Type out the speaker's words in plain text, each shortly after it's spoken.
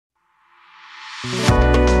Hi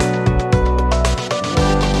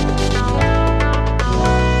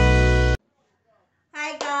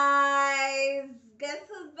guys, guess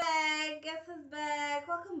who's back?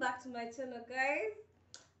 Welcome back to my channel, guys.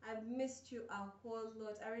 I've missed you a whole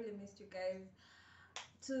lot. I really missed you guys.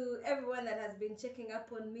 To everyone that has been checking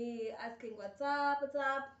up on me, asking what's up,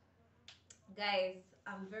 guys.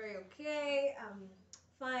 I'm very okay. I'm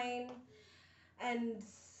fine, and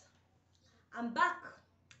I'm back,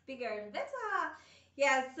 bigger and better.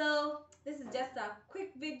 Yeah. So this is just a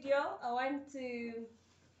quick video. I want to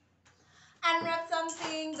unwrap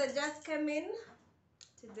something that just came in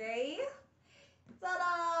today.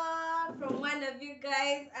 Ta-da! From one of you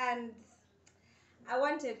guys, and I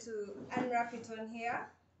wanted to unwrap it on here.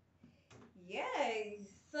 Yay!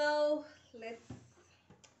 So let's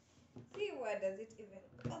see, where does it even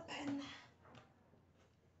open?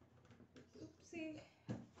 Oopsie.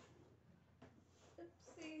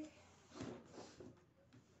 Oopsie.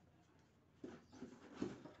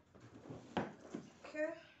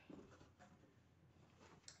 Okay.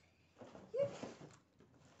 Yep.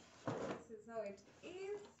 This is how it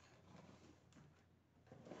is.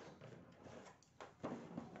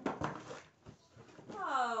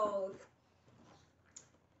 Wow.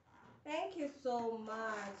 Thank you so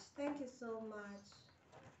much. Thank you so much.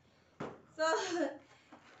 So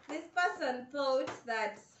this person thought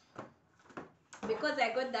that because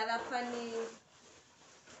I got the other funny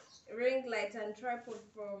ring light and tripod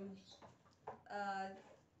from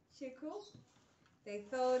Chiku, they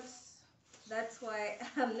thought that's why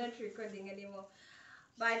I'm not recording anymore.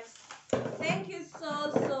 But thank you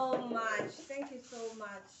so much. Thank you so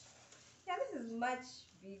much. Yeah, this is much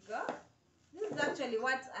bigger. This is actually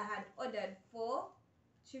what I had ordered for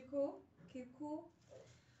Kiku,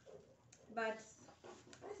 but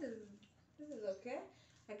this is okay.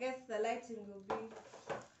 I guess the lighting will be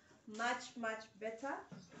much better.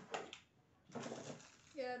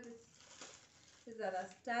 Yeah, these are the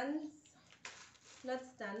stands, not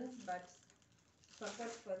stands, but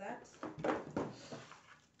support for that.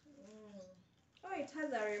 Oh, it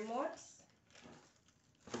has a remote.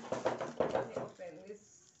 Let me open this.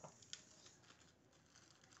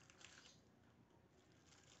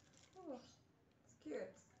 Oh, it's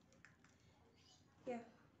cute. Yeah,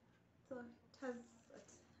 so it has a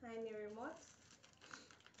tiny remote.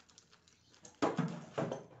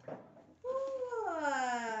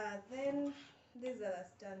 Then these are the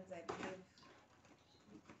stands, I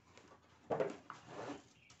believe.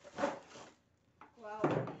 Wow.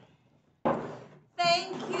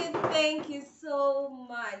 Thank you so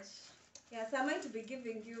much. Yes, I'm going to be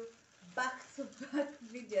giving you back-to-back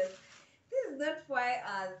videos. This is not why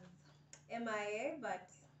as MIA, but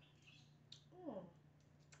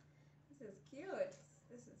this is cute.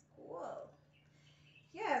 This is cool.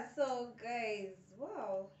 Yeah, so guys,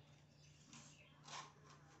 wow.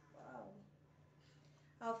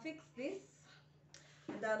 I'll fix this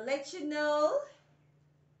and I'll let you know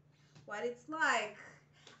what it's like.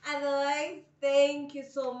 Otherwise, thank you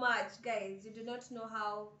so much, guys. You do not know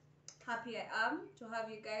how happy I am to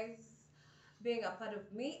have you guys being a part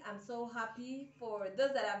of me. I'm so happy for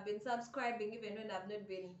those that have been subscribing even when I've not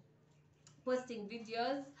been posting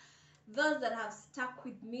videos. Those that have stuck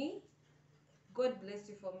with me, God bless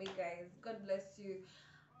you for me, guys. God bless you.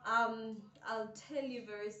 I'll tell you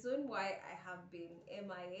very soon why I have been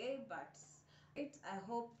MIA, but I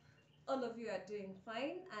hope all of you are doing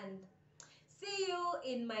fine, and see you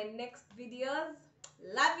in my next videos.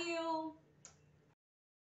 Love you.